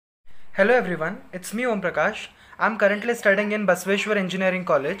Hello everyone, it's me Omprakash. I'm currently studying in Basaveshwar Engineering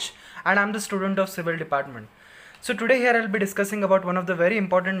College and I'm the student of Civil Department. So today here I'll be discussing about one of the very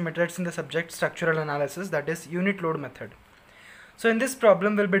important methods in the subject structural analysis, that is unit load method. So in this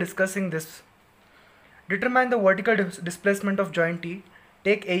problem we'll be discussing this. Determine the vertical displacement of joint T,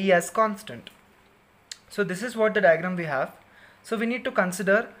 take AE as constant. So this is what the diagram we have. So we need to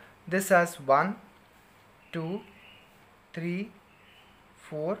consider this as 1, 2, 3,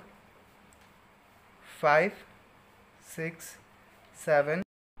 4, 5, 6, 7,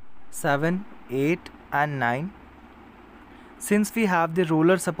 8 and 9. Since we have the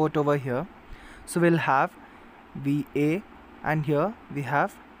roller support over here, so we'll have VA and here we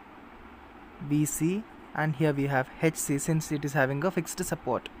have VC and here we have HC. Since it is having a fixed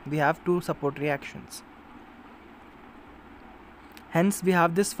support, we have two support reactions. Hence we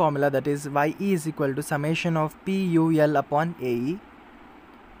have this formula, that is YE is equal to summation of PUL upon AE,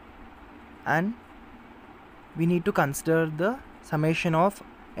 and we need to consider the summation of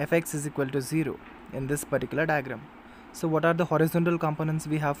Fx is equal to 0 in this particular diagram. So what are the horizontal components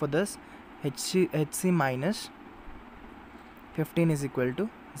we have for this? HC minus 15 is equal to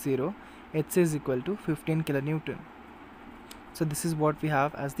 0, HC is equal to 15 kilonewton. So this is what we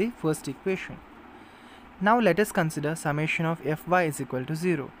have as the first equation. Now let us consider summation of Fy is equal to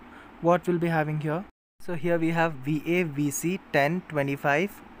 0. What will be having here? So here we have VA, VC, 10,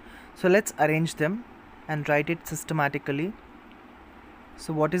 25. So let's arrange them and write it systematically.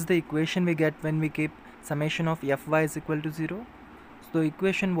 So what is the equation we get when we keep summation of Fy is equal to 0? So the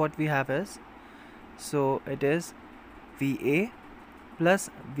equation what we have is, so it is VA plus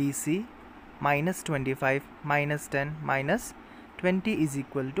VC minus 25 minus 10 minus 20 is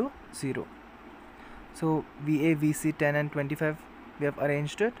equal to 0. So VA, VC, 10 and 25 we have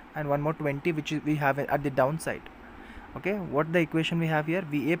arranged it, and one more 20 which we have at the downside. Okay, what the equation we have here?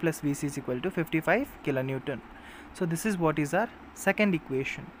 VA plus VC is equal to 55 kilonewton. So this is what is our second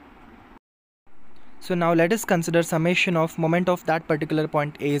equation. So now let us consider summation of moment of that particular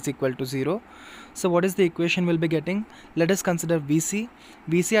point A is equal to 0. So what is the equation we'll be getting? Let us consider VC.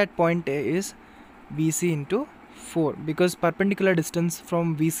 VC at point A is VC into 4, because perpendicular distance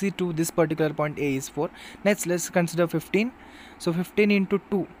from VC to this particular point A is 4. Next let's consider 15. So 15 into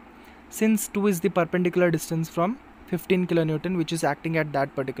 2, since 2 is the perpendicular distance from 15 kilonewton which is acting at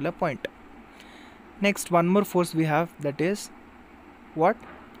that particular point. Next one more force we have, that is what?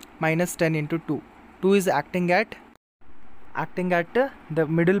 Minus 10 into 2. 2 is acting at the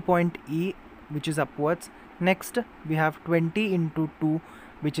middle point E, which is upwards. Next we have 20 into 2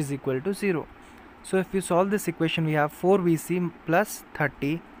 which is equal to 0. So if you solve this equation, we have 4VC plus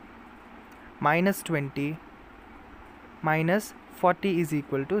 30 minus 20 minus 40 is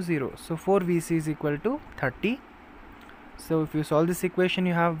equal to 0. So 4VC is equal to 30. So if you solve this equation,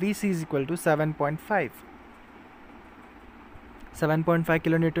 you have VC is equal to 7.5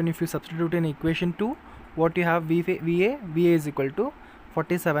 kilonewton. If you substitute in equation 2, what you have? VA is equal to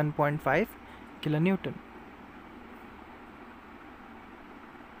 47.5 kilonewton.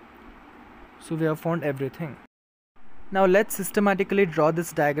 So we have found everything. Now let's systematically draw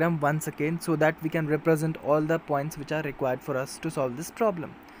this diagram once again so that we can represent all the points which are required for us to solve this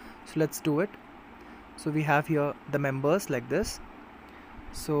problem. So let's do it. So we have here the members like this.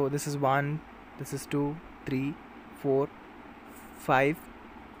 So this is 1, this is 2, 3, 4, 5,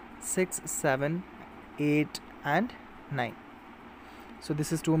 6, 7, 8 and 9. So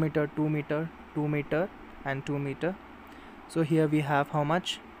this is 2 meter, 2 meter, 2 meter and 2 meter. So here we have how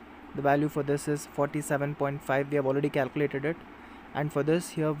much? The value for this is 47.5. we have already calculated it, and for this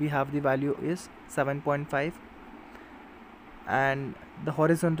here we have the value is 7.5, and the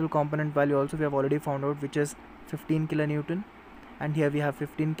horizontal component value also we have already found out, which is 15 kilonewton, and here we have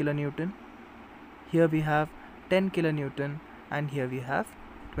 15 kilonewton, here we have 10 kilonewton, and here we have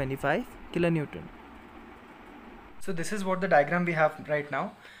 25 kilonewton. So this is what the diagram we have right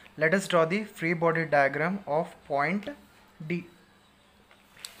now. Let us draw the free body diagram of point D.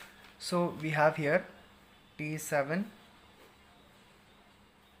 So we have here T7,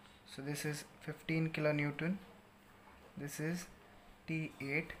 so this is 15 kilonewton, this is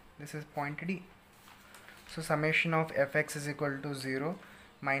T8, this is point D. So summation of Fx is equal to 0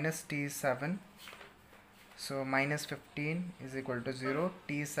 minus T7, so minus 15 is equal to 0,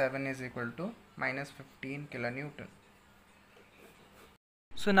 T7 is equal to minus 15 kilonewton.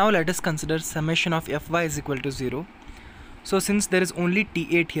 So now let us consider summation of Fy is equal to 0. So since there is only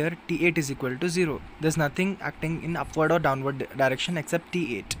T8 here, T8 is equal to 0. There is nothing acting in upward or downward direction except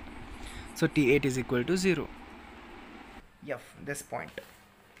T8. So T8 is equal to 0. This point.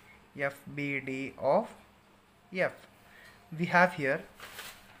 FBD of F. We have here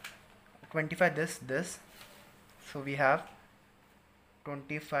 25 this, so we have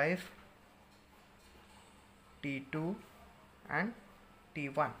 25 T2 and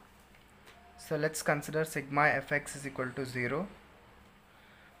T1. So let's consider sigma fx is equal to 0.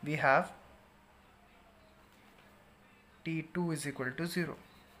 We have T2 is equal to 0,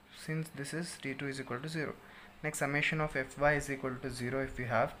 since this is T2 is equal to 0. Next, summation of Fy is equal to 0 if we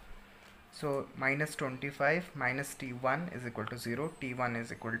have. So minus 25 minus T1 is equal to 0. T1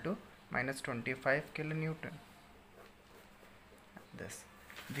 is equal to minus 25 kilonewton. This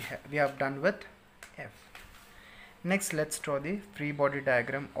we have done with F. Next, let's draw the free body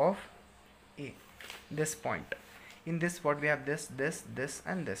diagram of A. This point. In this, what we have, this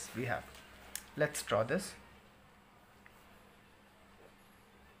and this we have. Let's draw this.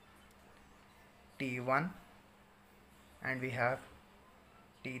 T1 and we have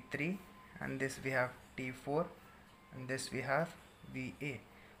T3, and this we have T4, and this we have VA.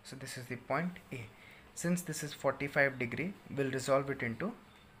 So this is the point A. Since this is 45 degree, we'll resolve it into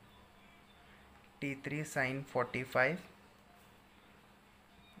T3 sine 45,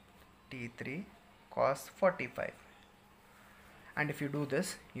 T3 cos 45. And if you do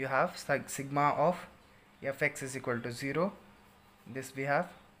this, you have sigma of fx is equal to 0. This we have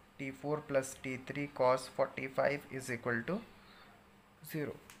T4 plus T3 cos 45 is equal to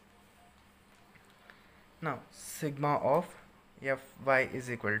 0. Now sigma of Fy is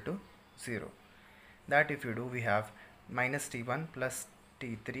equal to 0. That if you do, we have minus T1 plus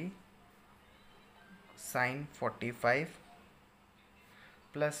T3 sine 45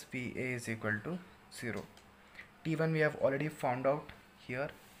 plus VA is equal to 0. T1 we have already found out here.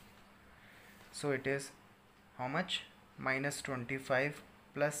 So it is how much? Minus 25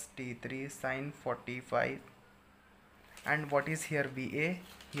 plus T3 sine 45. And what is here VA?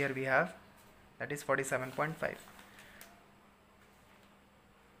 Here we have, that is 47.5.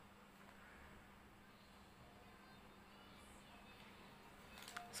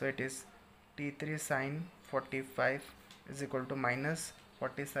 So it is T3 sine 45 is equal to minus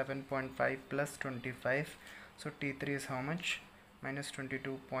 47.5 plus 25. So T3 is how much? Minus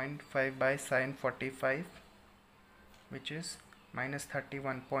 22.5 by sine 45, which is minus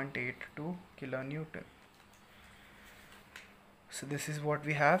 31.82 kilonewton. So this is what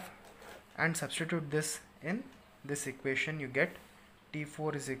we have, and substitute this in this equation. You get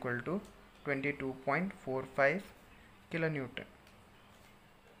T4 is equal to 22.45 kilonewton.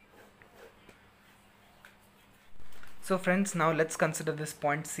 So friends, now let's consider this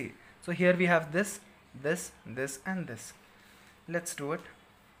point C. So here we have this and this. Let's do it.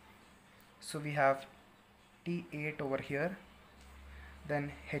 So we have T8 over here,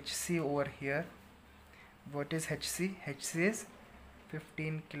 then HC over here. What is HC? HC is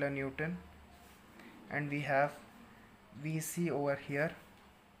 15 kilonewton, and we have VC over here,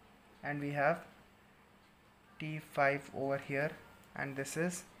 and we have T5 over here, and this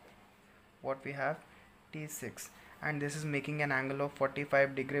is what we have, T6, and this is making an angle of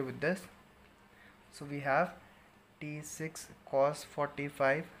 45 degree with this. So we have T6 cos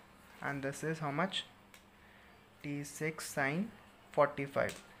 45, and this is how much? T6 sine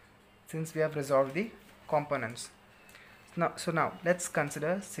 45, since we have resolved the components. So now let's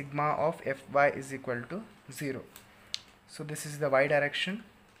consider sigma of Fy is equal to 0. So this is the y direction.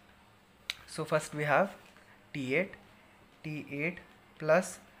 So first we have T8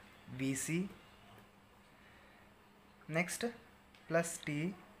 plus VC, next plus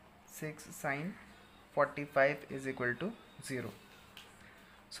T6 sine 45 is equal to 0.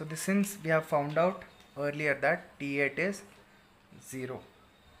 So this, since we have found out earlier that T8 is 0,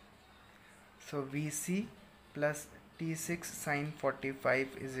 so VC plus T6 sine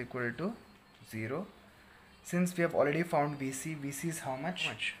 45 is equal to 0. Since we have already found VC is how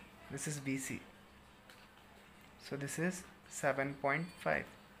much? This is VC. So this is 7.5.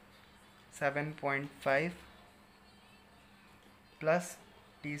 7.5 plus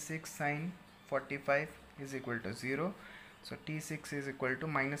T6 sine 45 is equal to 0. So T6 is equal to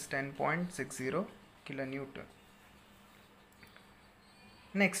minus 10.60 kilonewton.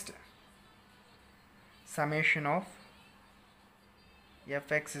 Next, summation of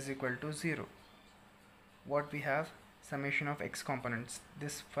Fx is equal to 0. What we have? Summation of x components.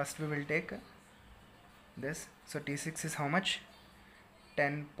 This first we will take this. So T6 is how much?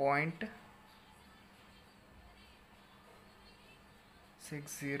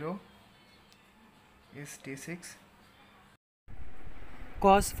 10.60 is T6.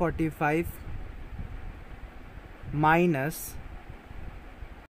 Cos 45 minus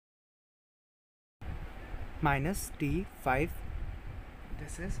T5.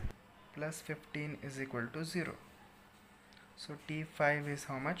 This is plus 15 is equal to 0. So T5 is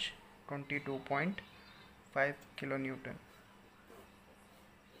how much? 22.5 kilonewton.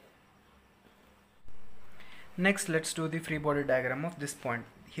 Next, let's do the free body diagram of this point.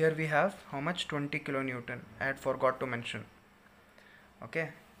 Here we have how much? 20 kilonewton. I had forgot to mention. Okay,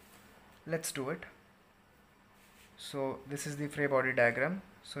 let's do it. So this is the free body diagram.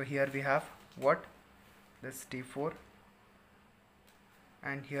 So here we have what? This T4,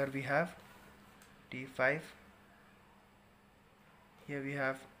 and here we have T5, here we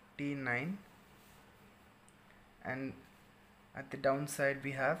have T9, and at the downside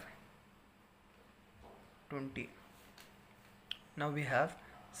we have 20. Now we have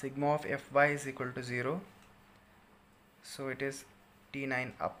sigma of Fy is equal to 0, so it is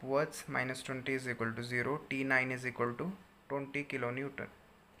T9 upwards minus 20 is equal to 0, T9 is equal to 20 kilonewton.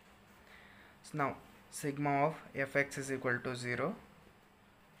 So now sigma of Fx is equal to 0,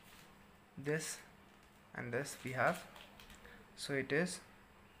 this and this we have, so it is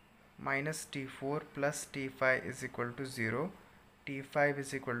minus T4 plus T5 is equal to 0, T5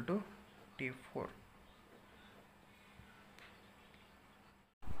 is equal to T4.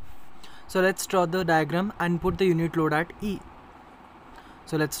 So let's draw the diagram and put the unit load at E.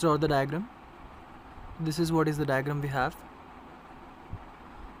 So let's draw the diagram. This is what is the diagram we have,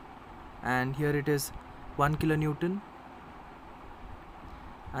 and here it is 1 kilonewton,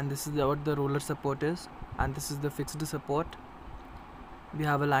 and this is what the roller support is, and this is the fixed support. We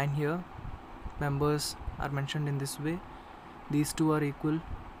have a line here, members are mentioned in this way, these two are equal,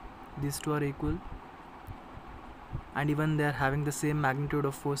 these two are equal, and even they are having the same magnitude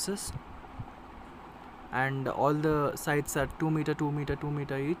of forces, and all the sides are 2 meter, 2 meter, 2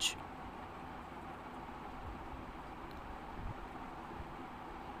 meter each.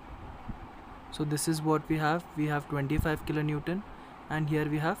 So this is what we have 25 kilonewton, and here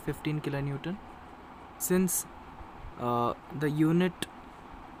we have 15 kilonewton. Since the unit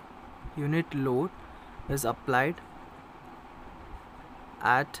load is applied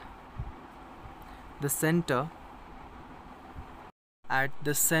at the center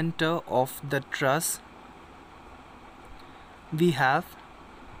of the truss, we have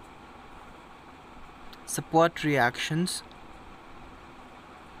support reactions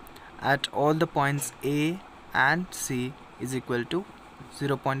at all the points A and C is equal to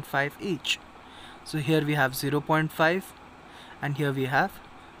 0.5 each. So here we have 0.5 and here we have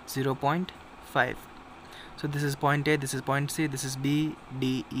 0.5. So this is point A, this is point C, this is B,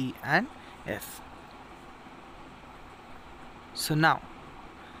 D, E and F. So now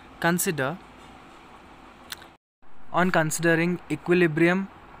considering equilibrium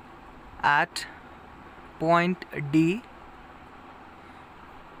at point D,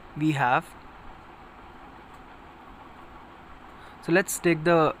 we have, so let's take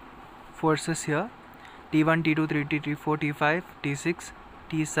the forces here: T1, T2, T3, T4, T5, T6,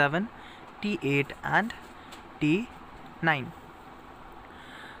 T7, T8 and T9.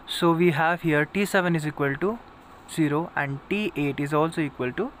 So we have here T7 is equal to 0 and T8 is also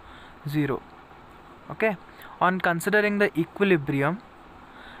equal to 0. Okay, on considering the equilibrium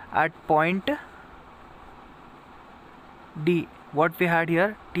at point D, what we had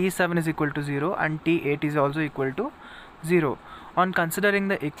here, T7 is equal to 0 and T8 is also equal to 0. On considering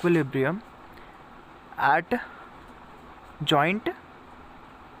the equilibrium at joint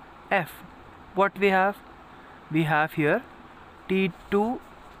F, what we have here T2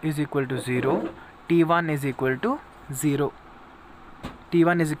 is equal to 0, T1 is equal to 0,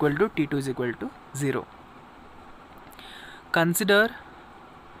 T1 is equal to T2 is equal to 0. Consider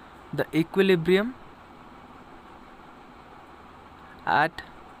the equilibrium at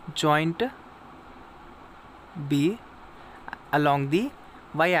joint B along the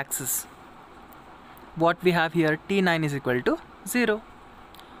y-axis. What we have here, T9 is equal to 0.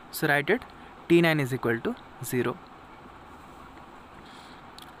 So write it, T9 is equal to 0.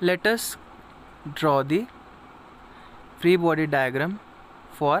 Let us draw the free body diagram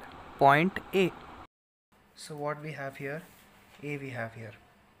for point A. So what we have here, A we have here,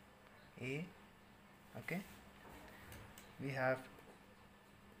 A, okay, we have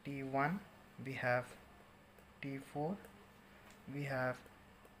T1, we have T4, we have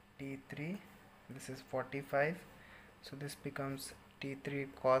T3, this is 45, so this becomes T3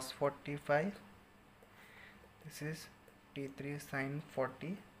 cos 45, this is T3 sin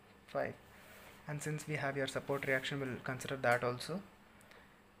 45, and since we have your support reaction, we'll consider that also.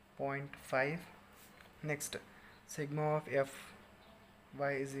 0.5. Next, sigma of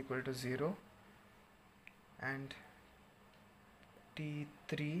Fy is equal to 0 and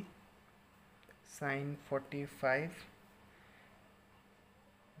T3 sin 45,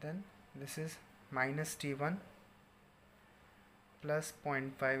 then this is minus T1 plus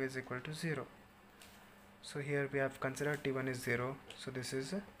 0.5 is equal to 0. So here we have considered T1 is 0, so this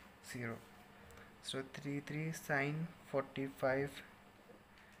is 0. So 33 sine 45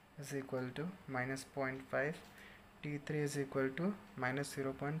 is equal to minus 0.5. T3 is equal to minus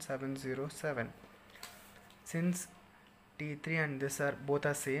 0.707. Since T3 and this are both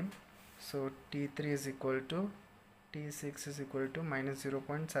are same, so T3 is equal to T6 is equal to minus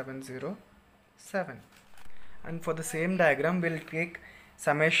 0.707. And for the same diagram, we'll take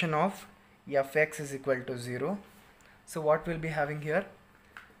summation of fx is equal to 0. So what we'll be having here?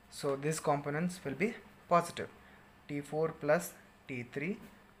 So these components will be positive. T4 plus T3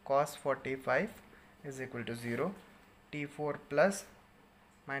 cos 45 is equal to 0. T4 plus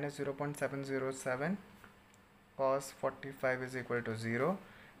minus 0.707 cos 45 is equal to 0.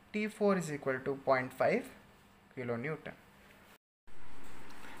 T4 is equal to 0.5 kilonewton.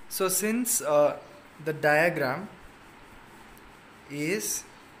 So since the diagram is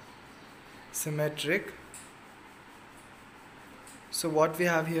symmetric, so what we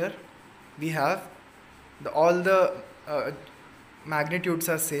have here, we have all the magnitudes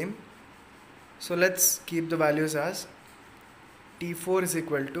are same. So let's keep the values as T4 is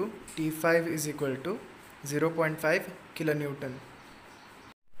equal to T5 is equal to 0.5 kilonewton.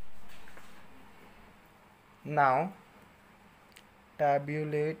 Now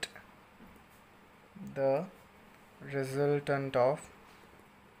tabulate the resultant of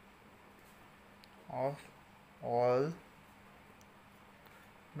all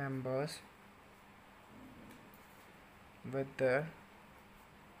members with their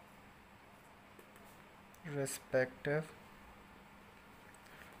respective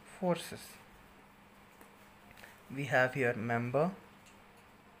forces. We have here member,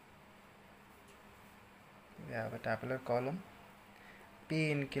 we have a tabular column, P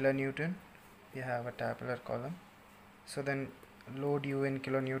in kilonewton, we have a tabular column. So then load U in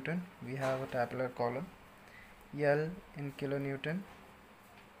kilonewton, we have a tabular column, L in kilonewton,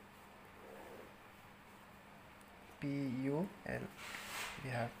 PUL we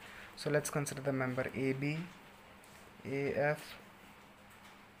have. So let's consider the member AB, AF,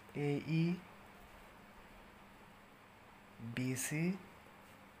 AE, BC,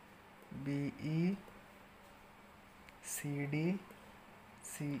 BE, CD,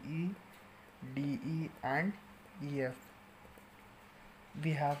 CE, DE and EF.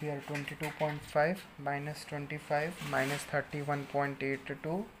 We have here 22.5 minus 25 minus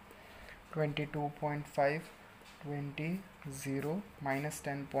 31.82, 22.5, 20, 0, minus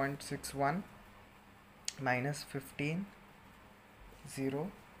 10.61, minus 15,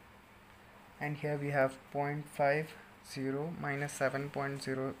 0, and here we have 0.5, 0, minus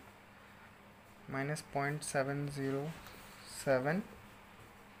 7.0, minus 0.707,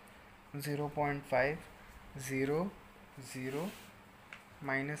 0.5, 0, 0,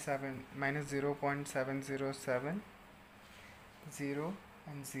 minus 0.707, 0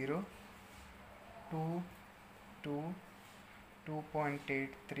 and 0, 2, 2,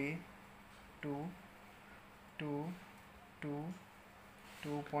 2.83, 2, 2, 2,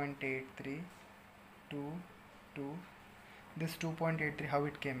 2.83, 2, 2. This 2.83, how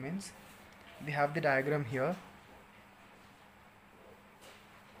it came means, we have the diagram here.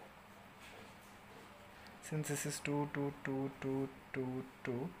 Since this is 2, 2, 2, 2, 2,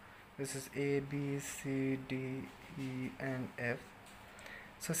 2, this is A, B, C, D, E and F.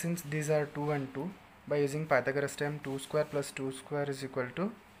 So since these are 2 and 2, by using Pythagoras theorem, 2 square plus 2 square is equal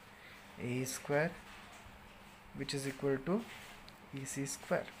to A square, which is equal to EC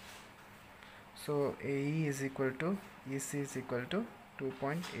square. So AE is equal to EC is equal to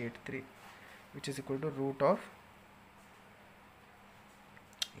 2.83, which is equal to root of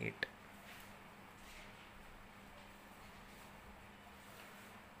 8.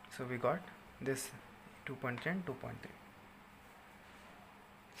 So we got this 2.3 and 2.3.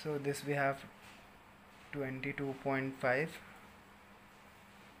 So this we have 22.5,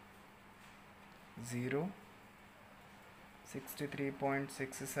 0,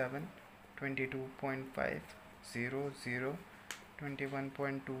 63.67, 22.5, 0, 0,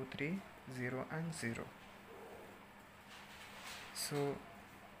 21.23, 0 and 0. So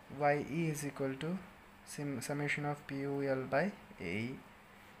YE is equal to summation of PUL by AE.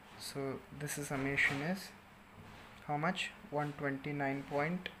 So this summation is how much?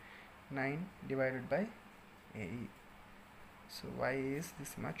 129.9 divided by AE. So Y is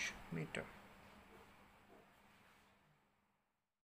this much meter.